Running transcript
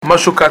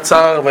משהו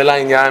קצר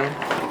ולעניין.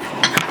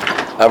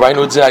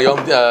 ראינו את זה היום,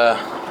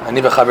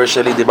 אני וחבר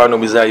שלי דיברנו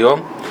מזה היום,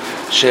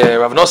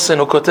 שרב נוסן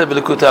הוא כותב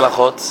בליקוטי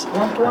הלכות,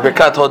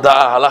 ברכת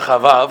הודעה הלכה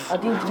ו',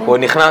 הוא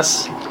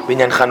נכנס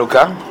בעניין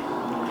חנוכה,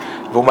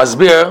 והוא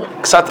מסביר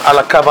קצת על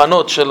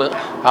הכוונות של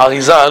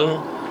האריזל,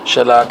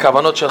 של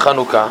הכוונות של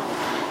חנוכה.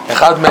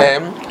 אחד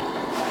מהם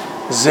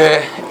זה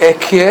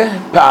אקה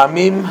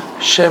פעמים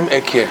שם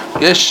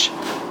אקה. יש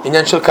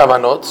עניין של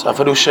כוונות,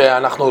 אפילו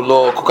שאנחנו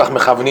לא כל כך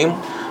מכוונים.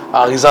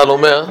 האריזל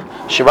אומר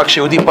שרק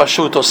כשיהודי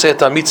פשוט עושה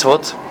את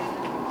המצוות,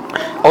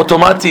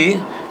 אוטומטי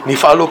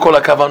נפעלו כל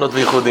הכוונות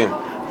וייחודים.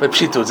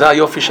 בפשיטות, זה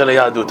היופי של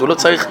היהדות. הוא לא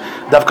צריך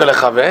דווקא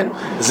לכוון,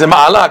 זה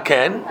מעלה,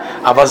 כן,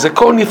 אבל זה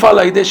כל נפעל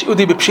על ידי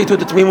שיהודי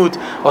בפשיטות ותמימות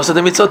עושה את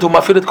המצוות, הוא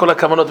מפעיל את כל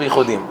הכוונות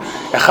וייחודים.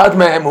 אחד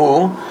מהם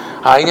הוא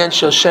העניין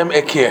של שם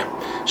אקה.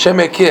 שם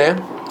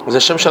אקה זה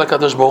שם של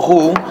הקדוש ברוך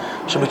הוא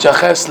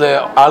שמתייחס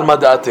לעלמא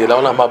דעתי,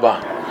 לעולם הבא.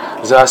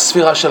 זה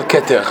הספירה של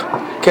כתר.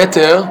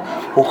 כתר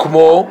הוא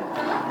כמו,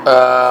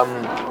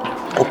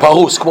 הוא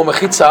פרוס, כמו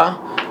מחיצה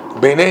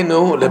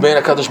בינינו לבין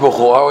הקדוש ברוך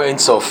הוא, האור אין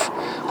סוף.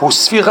 הוא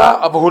ספירה,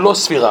 אבל הוא לא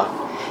ספירה.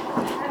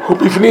 הוא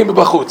בפנים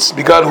ובחוץ,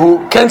 בגלל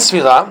הוא כן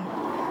ספירה,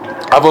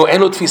 אבל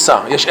אין לו תפיסה.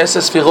 יש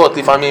 10 ספירות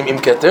לפעמים עם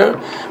כתר,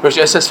 ויש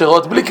 10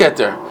 ספירות בלי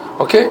כתר,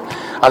 אוקיי?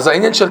 אז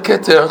העניין של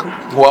כתר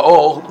הוא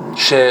האור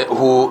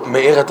שהוא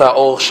מאיר את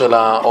האור של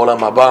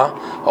העולם הבא,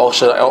 האור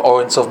של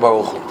האור אין סוף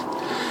ברוך הוא.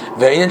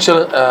 והעניין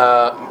של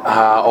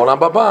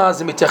העולם הבא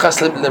זה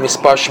מתייחס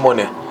למספר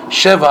 8.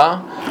 7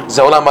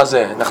 זה העולם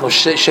הזה. אנחנו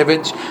 6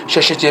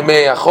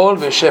 ימי החול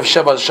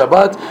ו7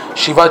 שבת,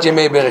 7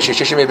 ימי בראשית,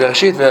 6 ימי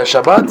בראשית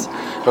ושבת,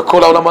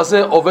 וכל העולם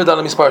הזה עובד על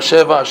המספר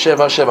 7,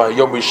 7, 7,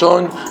 יום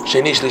ראשון,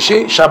 שני,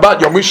 שלישי,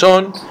 שבת, יום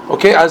ראשון,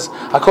 אוקיי? אז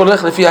הכל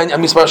הולך לפי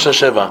המספר של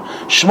 7.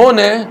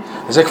 8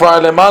 זה כבר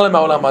למעלה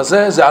מהעולם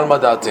הזה, זה עלמא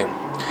דעתי.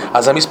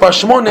 אז המספר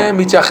 8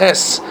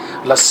 מתייחס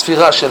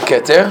לספירה של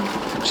כתר,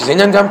 שזה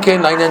עניין גם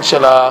כן לעניין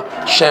של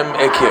השם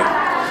אקה.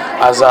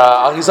 אז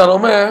האריזל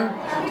אומר,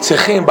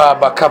 צריכים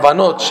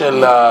בכוונות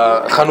של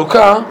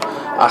חנוכה,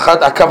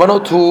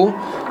 הכוונות הוא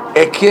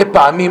אקה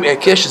פעמים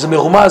אקה, שזה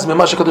מרומז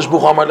ממה שקדוש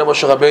ברוך הוא אמר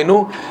למשה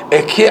רבנו,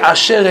 אקה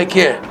אשר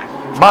אקה.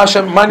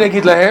 מה אני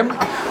אגיד להם?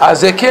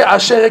 אז אקה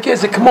אשר אקה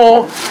זה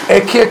כמו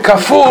אקה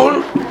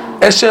כפול,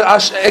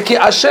 אקה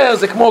אשר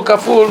זה כמו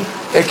כפול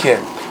אקה,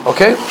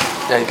 אוקיי?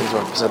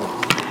 בסדר.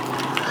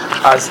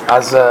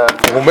 אז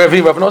הוא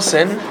מביא רב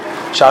נוסן,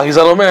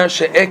 שהאריזל אומר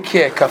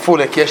שאקה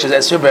כפול אקה, שזה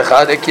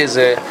 21, אקה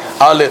זה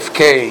א',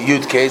 ק', י',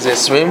 ק', זה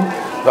 20,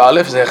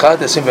 וא' זה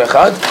 1,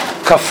 21,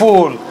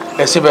 כפול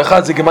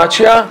 21 זה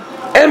גמטריה,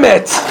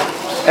 אמת,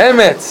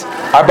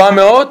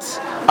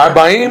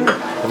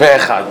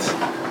 441.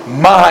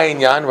 מה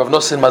העניין? רב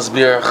נוסן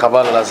מסביר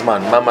חבל על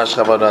הזמן, ממש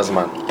חבל על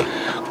הזמן.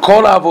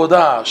 כל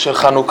העבודה של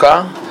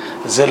חנוכה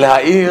זה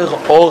להאיר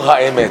אור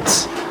האמת.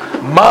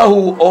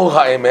 מהו אור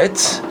האמת?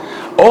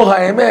 אור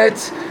האמת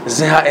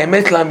זה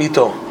האמת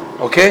לאמיתו.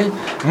 אוקיי?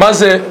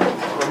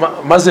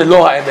 מה זה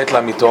לא האמת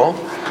לאמיתו?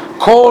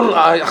 כל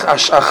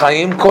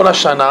החיים, כל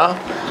השנה,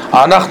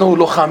 אנחנו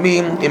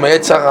לוחמים עם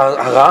היצר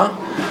הרע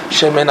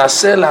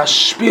שמנסה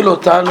להשפיל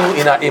אותנו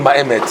עם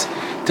האמת.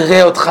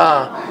 תראה אותך,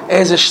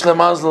 איזה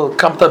שלמזל,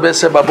 קמת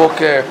ב10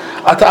 בבוקר,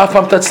 אתה אף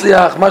פעם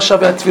תצליח, מה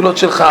שווה התפילות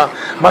שלך,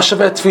 מה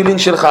שווה התפילין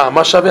שלך,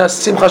 מה שווה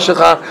השמחה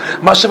שלך,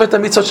 מה שווה את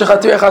המצוות שלך,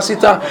 תראה איך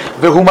עשית,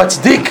 והוא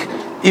מצדיק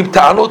עם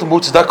טענות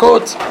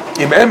מוצדקות,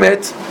 עם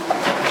אמת,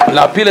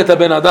 להפיל את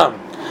הבן אדם.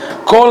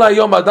 כל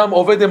היום אדם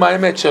עובד עם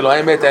האמת שלו,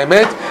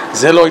 האמת,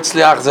 זה לא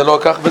הצליח, זה לא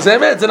כך, וזה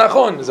אמת, זה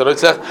נכון, זה לא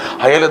הצליח,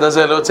 הילד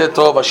הזה לא יוצא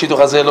טוב, השיתוך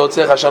הזה לא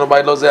יוצא, השלום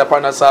בית לא זה,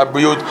 הפרנסה,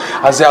 הבריאות,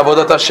 אז זה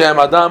עבודת השם,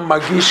 אדם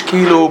מרגיש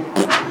כאילו,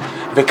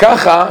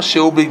 וככה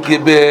שהוא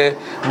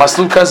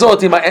במסלול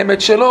כזאת עם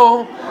האמת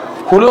שלו,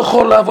 הוא לא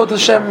יכול לעבוד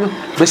השם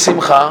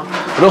בשמחה,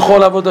 הוא לא יכול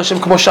לעבוד השם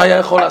כמו שהיה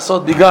יכול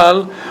לעשות,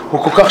 בגלל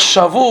הוא כל כך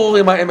שבור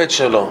עם האמת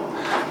שלו.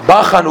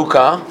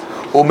 בחנוכה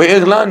הוא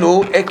מאיר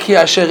לנו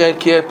אקה אשר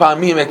אקה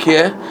פעמים אקה,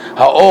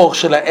 האור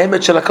של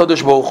האמת של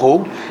הקדוש ברוך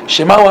הוא.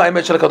 שמהו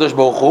האמת של הקדוש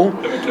ברוך הוא?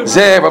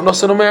 זה רב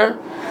נוסן אומר,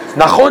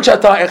 נכון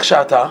שאתה איך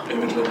שאתה,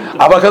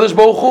 אבל הקדוש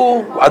ברוך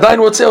הוא עדיין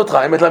רוצה אותך,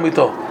 אמת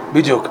לאמיתו,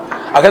 בדיוק.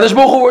 הקדוש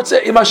ברוך הוא רוצה,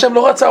 אם השם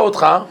לא רצה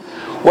אותך,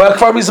 הוא היה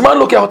כבר מזמן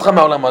לוקח אותך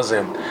מהעולם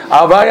הזה.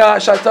 הבעיה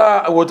שאתה,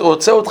 הוא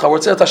רוצה אותך, הוא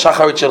רוצה את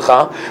השחרית שלך,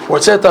 הוא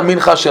רוצה את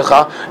המנחה שלך.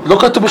 לא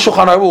כתוב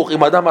בשולחן ערוך,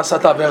 אם אדם עשה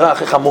את העבירה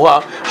הכי חמורה,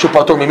 שהוא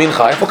פטור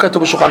ממנחה. איפה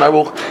כתוב בשולחן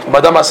ערוך? אם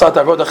אדם עשה את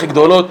העבירות הכי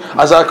גדולות,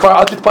 אז כבר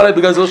אל תתפלל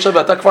בגלל זה לא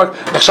שווה, אתה כבר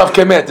נחשב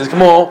כמת. זה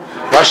כמו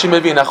רש"י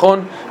מבין,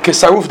 נכון?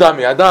 כשרוף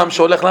דמי, אדם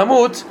שהולך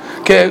למות,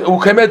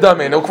 הוא כמת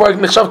דמן, הוא כבר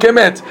נחשב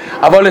כמת.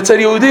 אבל אצל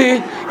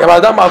יהודי, אם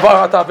האדם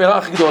עבר את העבירה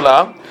הכי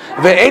גדולה,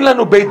 ואין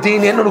לנו בית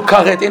דין, אין לנו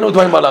כרת, אין לנו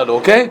דברים הללו,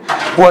 אוקיי?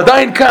 הוא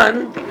עדיין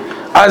כאן,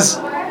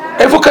 אז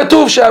איפה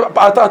כתוב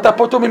שאתה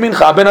פטור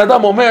ממנחה? הבן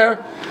אדם אומר,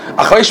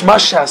 אחרי מה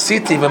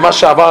שעשיתי ומה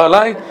שעבר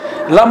עליי,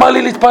 למה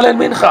לי להתפלל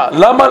מנחה?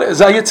 למה?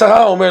 זה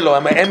היצרה אומר לו,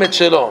 האמת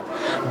שלו.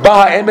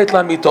 בא האמת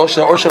לאמיתו,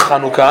 של האור של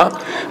חנוכה,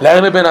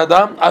 להראה לבן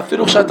אדם,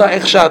 אפילו שאתה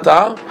איך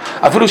שאתה,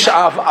 אפילו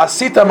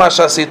שעשית מה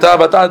שעשית,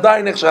 ואתה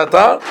עדיין איך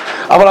שאתה,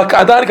 אבל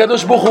עדיין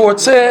הקדוש ברוך הוא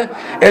רוצה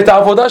את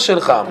העבודה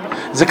שלך.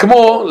 זה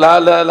כמו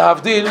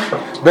להבדיל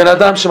בן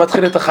אדם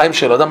שמתחיל את החיים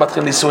שלו, אדם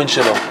מתחיל נישואין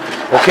שלו,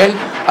 אוקיי?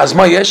 אז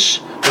מה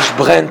יש? יש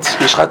ברנט,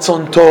 יש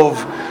רצון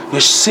טוב,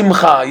 יש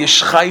שמחה,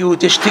 יש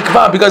חיות, יש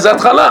תקווה, בגלל זה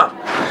התחלה.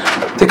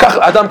 תיקח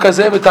אדם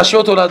כזה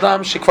ותשאיר אותו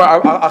לאדם שכבר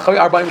אחרי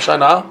 40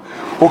 שנה,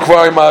 הוא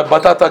כבר עם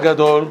הבטט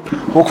הגדול,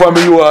 הוא כבר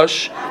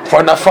מיואש,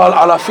 כבר נפל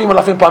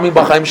אלפים פעמים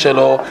בחיים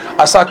שלו,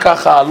 עשה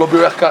ככה, לא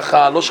בירך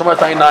ככה, לא שומר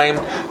את העיניים,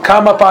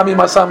 כמה פעמים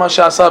עשה מה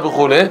שעשה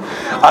וכו'.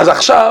 אז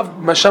עכשיו,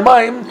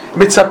 מהשמיים,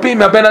 מצפים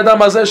מהבן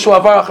אדם הזה שהוא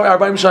עבר אחרי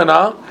 40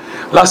 שנה,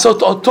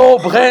 לעשות אותו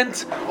ברנט,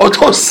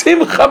 אותו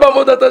שמחה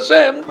בעבודת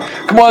השם,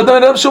 כמו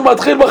אדם שהוא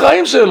מתחיל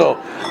בחיים שלו.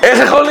 איך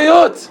יכול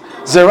להיות?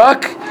 זה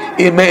רק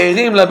אם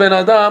מאירים לבן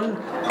אדם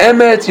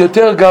אמת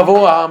יותר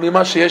גבוה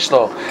ממה שיש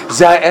לו.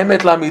 זה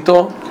האמת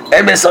לאמיתו,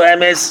 אמס או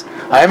אמס,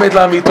 האמת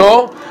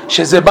לאמיתו,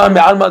 שזה בא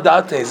מעלמא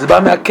דעתה, זה בא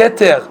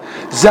מהכתר,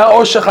 זה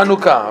האור של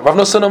חנוכה. רב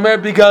נוסן אומר,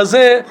 בגלל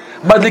זה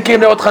מדליקים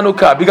נרות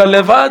חנוכה, בגלל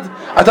לבד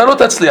אתה לא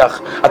תצליח.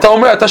 אתה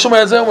אומר, אתה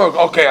שומע את זה, אומר,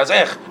 אוקיי, אז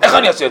איך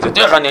אני אעשה את זה?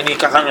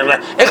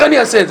 איך אני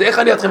אעשה את זה? איך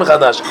אני אתחיל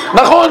מחדש?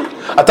 נכון,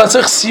 אתה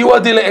צריך סיוע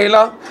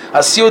דלעילה.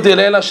 הסיוע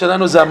דלעילה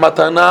שלנו זה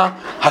המתנה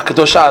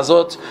הקדושה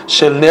הזאת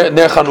של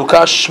נר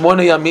חנוכה.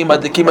 8 ימים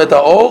מדליקים את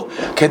האור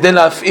כדי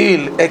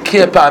להפעיל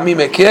פעמים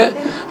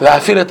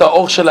להפעיל את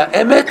האור של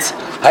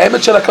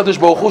האמת של הקדוש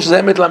ברוך הוא, שזה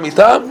אמת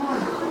לאמיתה.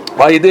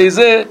 ועל ידי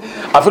זה,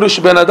 אפילו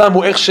שבן אדם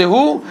הוא איך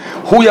שהוא,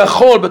 הוא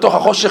יכול בתוך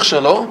החושך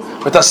שלו,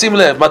 ותשים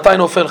לב, מתי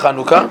נופל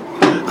חנוכה?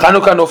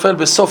 חנוכה נופל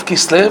בסוף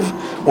כסלו,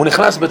 הוא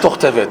נכנס בתוך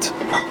טבת.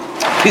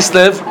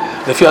 כסלו,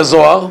 לפי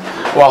הזוהר,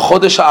 הוא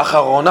החודש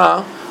האחרונה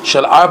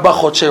של 4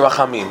 חודשי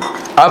רחמים.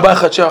 4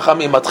 חודשי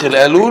רחמים מתחיל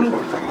אלול,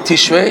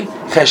 תשרי,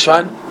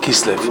 חשוון,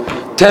 כסלו.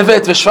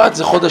 טבת ושבט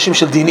זה חודשים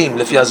של דינים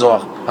לפי הזוהר.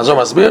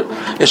 הזוהר מסביר,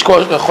 יש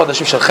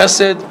חודשים של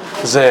חסד,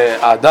 זה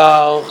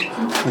אדר,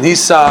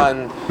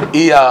 ניסן,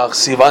 אייר,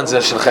 סיוון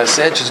זה של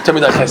חסד, שזה יותר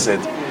מדי חסד.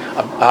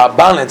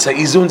 הבאלנס,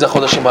 האיזון זה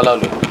החודשים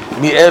הללו.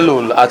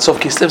 מאלול עד סוף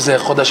כסלו זה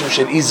חודשים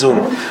של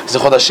איזון, זה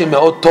חודשים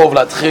מאוד טוב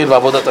להתחיל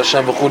בעבודת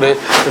השם וכו'.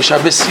 יש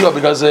הרבה סיוע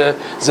בגלל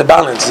זה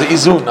בלנס, זה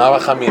איזון,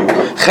 הרחמים.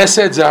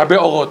 חסד זה הרבה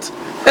אורות.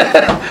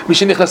 מי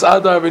שנכנס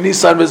אדר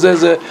וניסן וזה,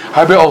 זה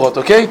הרבה אורות,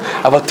 אוקיי?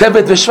 אבל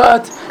טבת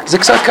ושבט זה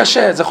קצת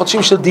קשה, זה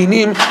חודשים של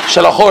דינים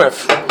של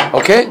החורף,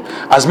 אוקיי?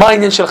 אז מה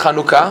העניין של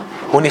חנוכה?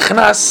 הוא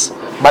נכנס,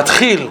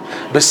 מתחיל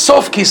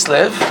בסוף כסלו,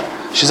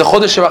 שזה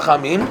חודש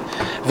רחמים,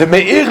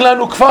 ומאיר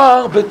לנו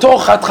כבר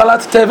בתוך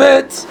התחלת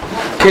טבת,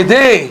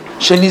 כדי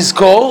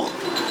שנזכור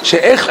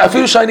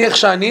שאפילו שאני איך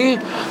שאני,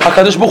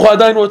 הקדוש ברוך הוא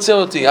עדיין רוצה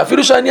אותי.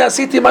 אפילו שאני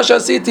עשיתי מה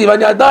שעשיתי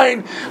ואני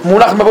עדיין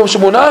מונח במקום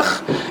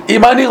שמונח,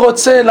 אם אני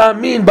רוצה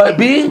להאמין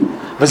בי,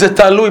 וזה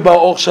תלוי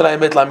באור של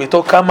האמת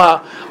לאמיתו, כמה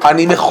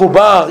אני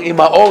מחובר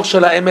עם האור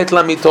של האמת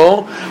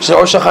לאמיתו, של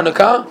אור של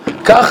חנוכה,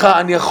 ככה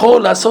אני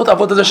יכול לעשות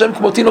עבודת השם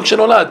כמו תינוק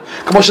שנולד,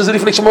 כמו שזה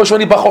לפני שבוע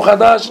שאני בחור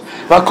חדש,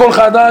 והכל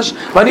חדש,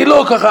 ואני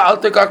לא ככה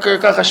אלטקקר,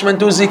 ככה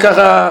שמנטוזי,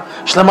 ככה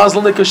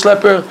שלמזלנקר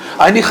שלפר,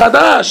 אני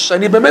חדש,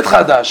 אני באמת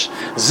חדש.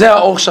 זה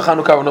האור של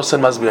חנוכה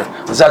ונוסן מסביר,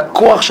 זה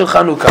הכוח של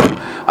חנוכה.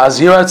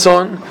 אז יהיה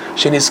רצון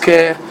שנזכה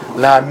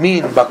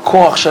להאמין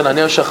בכוח של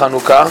הנר של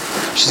חנוכה,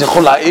 שזה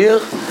יכול להאיר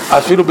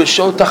אפילו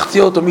בשעות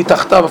תחתיות או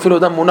מתחתיו, אפילו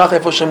אדם מונח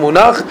איפה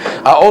שמונח,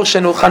 האור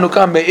של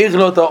חנוכה מאיר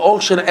לו את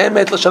האור של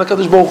אמת של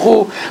הקדוש ברוך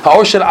הוא,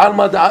 האור של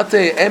עלמא דעתה,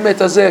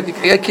 אמת הזה,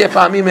 יקה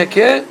פעמים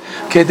יקה,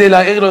 כדי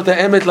להאיר לו את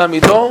האמת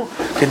לאמיתו,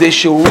 כדי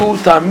שהוא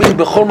תאמין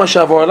בכל מה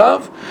שעבור עליו,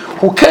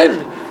 הוא כן,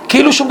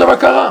 כאילו שום דבר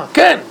קרה,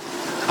 כן.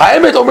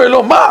 האמת אומר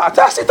לו, מה,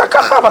 אתה עשית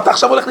ככה ואתה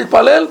עכשיו הולך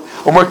להתפלל?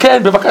 הוא אומר, כן,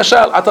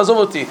 בבקשה, אל תעזוב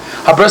אותי.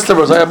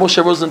 הברסלבר, זה היה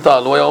משה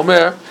רוזנטל, הוא היה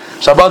אומר,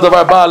 שהבא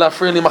דבר בא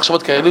להפריע לי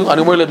מחשבות כאלו,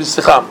 אני אומר לי,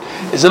 סליחה,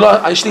 זה לא,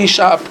 יש לי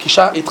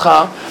פגישה איתך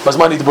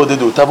בזמן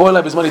התבודדות, תבוא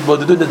אליי בזמן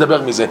התבודדות,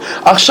 נדבר מזה.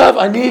 עכשיו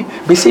אני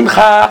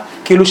בשמחה,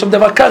 כאילו שום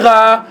דבר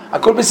קרה,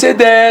 הכל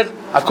בסדר,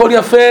 הכל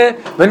יפה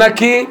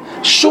ונקי,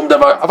 שום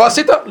דבר, אבל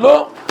עשית?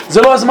 לא,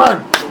 זה לא הזמן,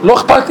 לא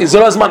אכפת לי, זה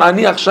לא הזמן,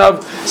 אני עכשיו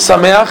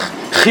שמח,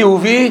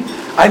 חיובי,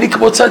 אני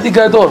כמו צדיק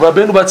גדול.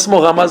 רבנו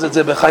בעצמו רמז את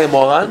זה בחיים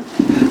מורן.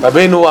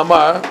 רבנו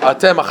אמר,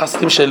 אתם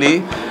החסידים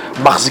שלי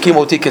מחזיקים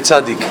אותי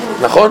כצדיק,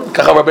 נכון?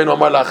 ככה רבנו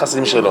אמר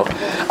לחסידים שלו.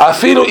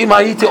 אפילו אם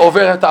הייתי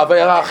עובר את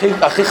העבירה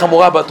הכי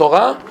חמורה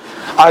בתורה,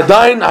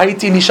 עדיין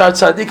הייתי נשאר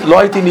צדיק, לא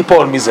הייתי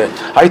ניפול מזה,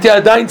 הייתי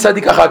עדיין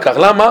צדיק אחר כך.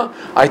 למה?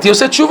 הייתי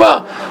עושה תשובה,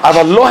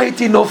 אבל לא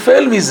הייתי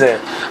נופל מזה.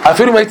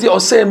 אפילו אם הייתי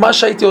עושה מה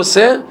שהייתי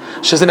עושה,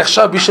 שזה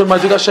נחשב בשביל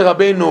מדרגה של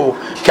רבנו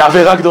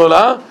כעבירה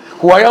גדולה,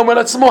 הוא היה אומר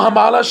לעצמו,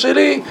 המעלה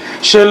שלי,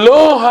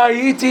 שלא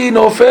הייתי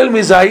נופל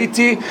מזה,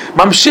 הייתי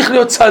ממשיך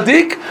להיות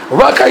צדיק,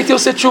 רק הייתי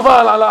עושה תשובה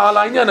על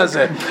העניין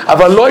הזה,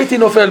 אבל לא הייתי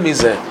נופל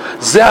מזה.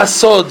 זה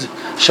הסוד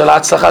של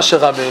ההצלחה של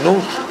רבנו.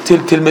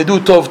 תלמדו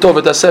טוב טוב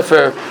את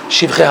הספר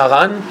שבחי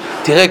הר"ן,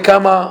 תראה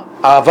כמה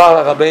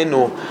עבר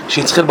רבנו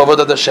שהתחיל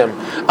בעבודת השם.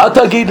 אל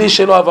תגיד לי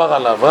שלא עבר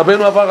עליו,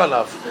 רבנו עבר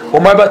עליו. הוא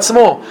אומר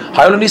בעצמו,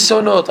 היו לו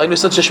ניסיונות, היו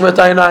ניסיונות ששמר את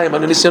העיניים,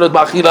 היו ניסיונות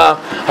באכילה,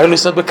 היו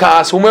ניסיונות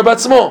בכעס, הוא אומר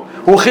בעצמו,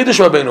 הוא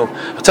חידש רבנו.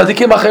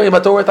 צדיקים אחרים,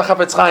 אתה רואה את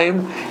החפץ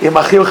חיים עם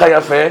החיוך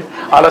היפה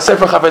על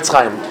הספר חפץ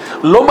חיים.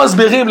 לא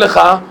מסבירים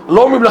לך,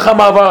 לא אומרים לך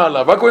מה עבר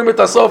עליו, רק רואים את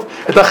הסוף,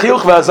 את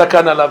החיוך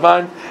והזקן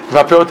הלבן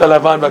והפאות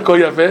הלבן והכל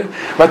יפה,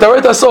 ואתה רואה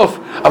את הסוף,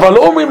 אבל לא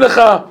אומרים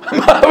לך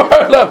מה עבר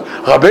עליו.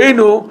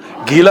 רבנו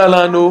גילה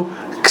לנו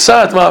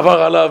קצת מה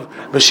עבר עליו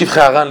בשבחי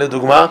הר"ן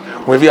לדוגמה,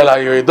 הוא מביא על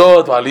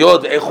הירידות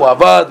והעליות ואיך הוא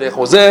עבד ואיך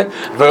הוא זה,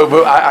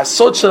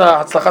 והסוד של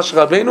ההצלחה של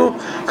רבנו,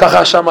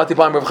 ככה שמעתי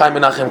פעם רב חיים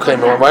מנחם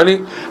קריימר, הוא אמר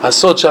לי,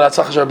 הסוד של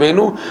ההצלחה של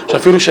רבנו,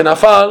 שאפילו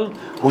שנפל,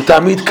 הוא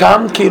תמיד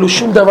קם כאילו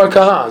שום דבר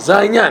קרה, זה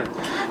העניין,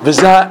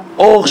 וזה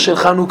האור של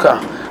חנוכה.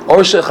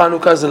 אור של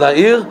חנוכה זה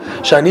להעיר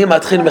שאני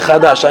מתחיל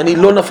מחדש, שאני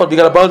לא נפל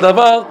בגלל הבעל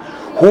דבר.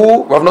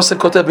 הוא, רב נוסן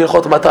כותב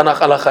בהלכות מתן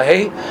הלכה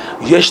ה',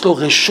 יש לו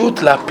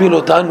רשות להפיל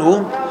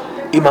אותנו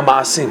עם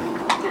המעשים.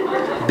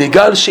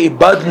 בגלל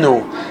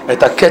שאיבדנו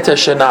את הכתר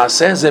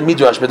שנעשה, זה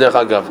מדרש בדרך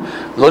אגב,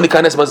 לא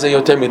ניכנס בזה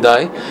יותר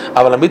מדי,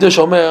 אבל המדרש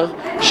אומר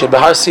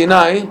שבהר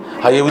סיני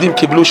היהודים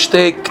קיבלו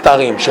שתי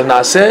כתרים, של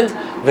נעשה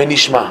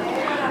ונשמע.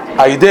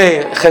 על ידי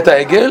חטא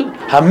העגל,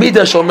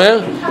 המדרש אומר,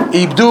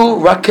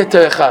 איבדו רק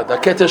כתר אחד,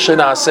 הכתר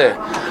שנעשה.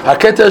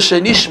 הכתר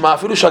שנשמע,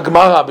 אפילו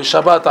שהגמרא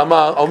בשבת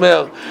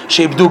אומר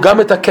שאיבדו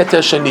גם את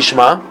הכתר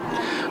שנשמע,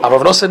 אבל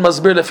רב נוסן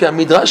מסביר לפי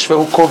המדרש,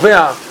 והוא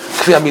קובע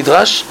כפי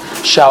המדרש,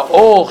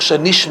 שהאור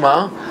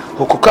שנשמע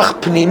הוא כל כך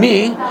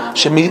פנימי,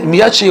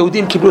 שמיד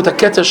שיהודים קיבלו את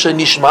הכתר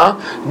שנשמע,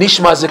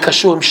 נשמע זה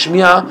קשור עם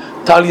שמיעה,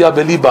 טליה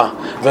וליבה,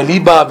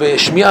 וליבה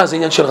ושמיעה זה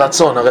עניין של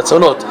רצון,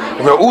 הרצונות,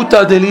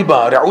 רעותא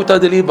דליבה, רעותא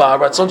דליבה,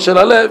 הרצון של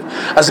הלב,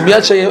 אז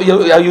מיד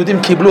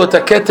שהיהודים קיבלו את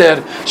הכתר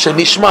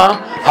שנשמע,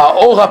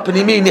 האור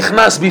הפנימי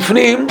נכנס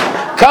בפנים,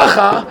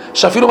 ככה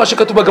שאפילו מה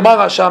שכתוב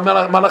בגמרא,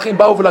 שהמלאכים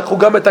באו ולקחו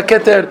גם את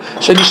הכתר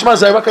שנשמע,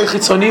 זה היה רק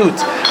החיצוניות,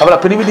 אבל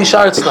הפנימי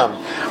נשאר אצלם.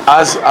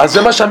 אז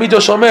זה מה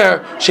שהמדרש אומר,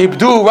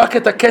 שאיבדו רק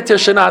את הכתר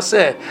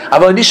שנעשה,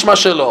 אבל נשמע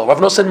שלו.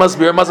 רב נוסן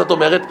מסביר מה זאת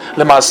אומרת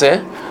למעשה,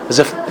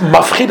 זה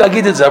מפחיד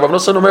להגיד את זה, רב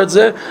נוסן אומר את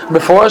זה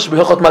מפורש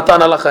בהלכות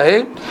מתן הלכה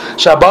ה',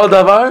 שהבעל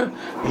דבר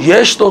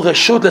יש לו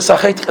רשות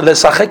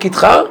לשחק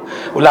איתך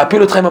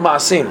ולהפיל אותך עם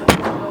המעשים.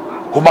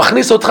 הוא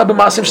מכניס אותך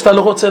במעשים שאתה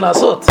לא רוצה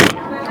לעשות.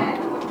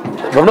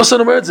 רב נוסן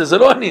אומר את זה, זה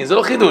לא אני, זה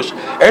לא חידוש.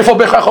 איפה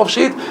בהכרח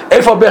חופשית?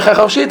 איפה בהכרח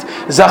חופשית?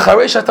 זה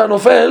אחרי שאתה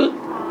נופל,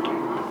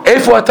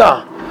 איפה אתה?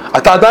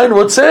 אתה עדיין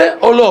רוצה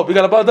או לא?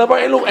 בגלל הבעל דבר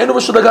אין לו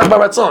משהו לגעת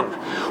ברצון.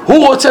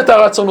 הוא רוצה את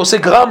הרצון, הוא עושה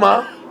גרמה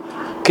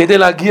כדי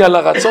להגיע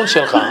לרצון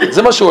שלך.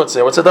 זה מה שהוא רוצה,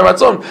 הוא רוצה את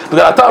הרצון.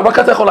 בגלל רק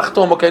אתה יכול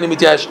לחתום, אוקיי, אני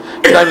מתייאש,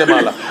 כדאי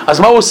למעלה. אז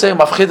מה הוא עושה?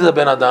 מפחיד את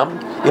הבן אדם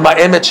עם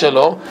האמת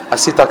שלו,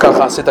 עשית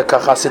ככה, עשית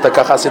ככה, עשית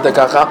ככה, עשית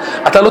ככה,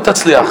 אתה לא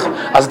תצליח.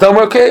 אז אתה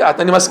אומר, אוקיי,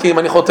 אני מסכים,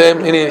 אני חותם,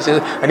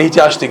 אני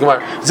התייאשתי, גמר.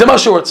 זה מה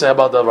שהוא רוצה,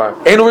 הבעל דבר.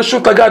 אין לו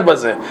רשות לגעת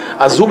בזה.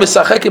 אז הוא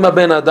משחק עם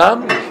הבן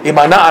אדם, עם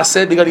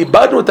הנעשה, בגלל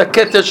איבדנו את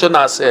הכתר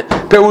שנעשה.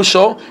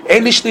 פירושו,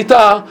 אין לי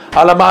שליטה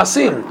על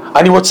המעשים.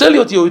 אני רוצה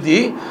להיות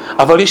יהודי,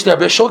 אבל יש לי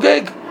הרבה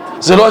שוגג.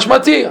 זה לא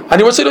אשמתי,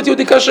 אני רוצה להיות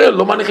יהודי קשה,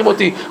 לא מניחים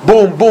אותי,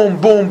 בום, בום,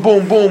 בום,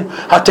 בום, בום,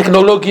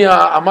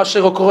 הטכנולוגיה, מה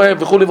שקורה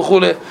וכו' וכו'.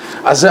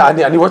 אז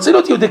אני רוצה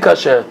להיות יהודי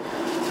קשה,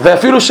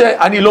 ואפילו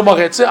שאני לא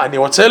מרצה, אני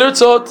רוצה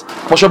לרצות,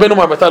 כמו שרבנו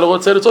אומר, אתה לא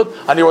רוצה לרצות,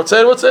 אני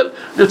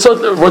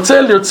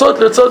רוצה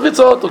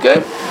לרצות, אוקיי?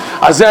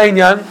 אז זה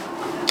העניין.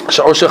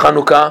 שהאור של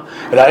חנוכה,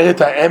 להעיר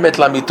את האמת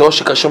לאמיתו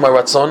שקשור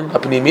מהרצון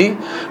הפנימי,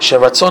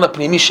 שהרצון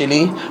הפנימי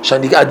שלי,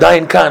 שאני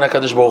עדיין כאן,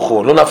 הקדוש ברוך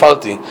הוא, לא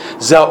נפלתי.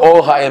 זה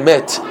האור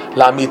האמת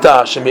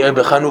לאמיתה שמאיר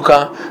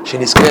בחנוכה,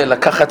 שנזכה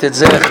לקחת את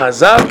זה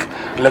חזק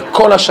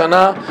לכל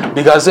השנה.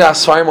 בגלל זה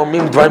הספרים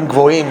אומרים דברים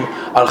גבוהים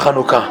על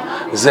חנוכה.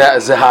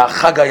 זה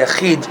החג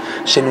היחיד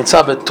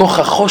שנמצא בתוך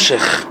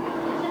החושך.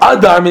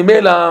 אדר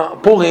ממילא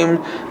פורים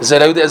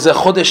זה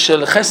חודש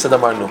של חסד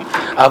אמרנו,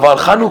 אבל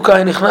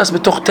חנוכה נכנס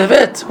בתוך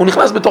טבת, הוא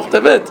נכנס בתוך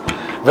טבת,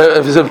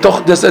 וזה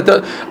בתוך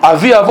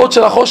אבי אבות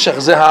של החושך,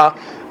 זה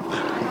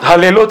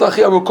הלילות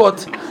הכי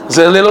ארוכות,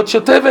 זה לילות של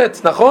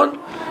טבת, נכון?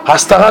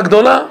 הסתרה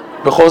גדולה,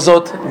 בכל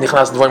זאת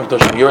נכנס דברים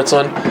קדושים. יהי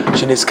רצון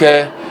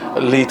שנזכה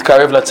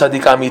להתקרב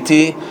לצדיק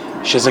האמיתי,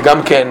 שזה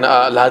גם כן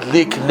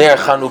להדליק נר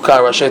חנוכה,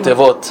 ראשי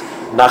תיבות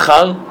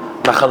נחל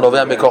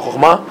נובע מכוח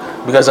חוכמה.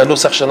 בגלל זה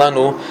הנוסח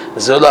שלנו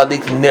זה לא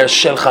להדליק נר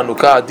של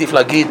חנוכה, עדיף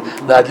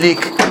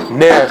להדליק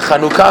נר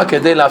חנוכה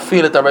כדי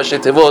להפעיל את הראשי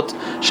תיבות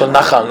של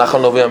נחל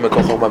נובע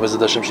מכוח חוכמה.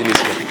 בעזרת השם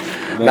שנזכה.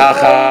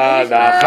 נחל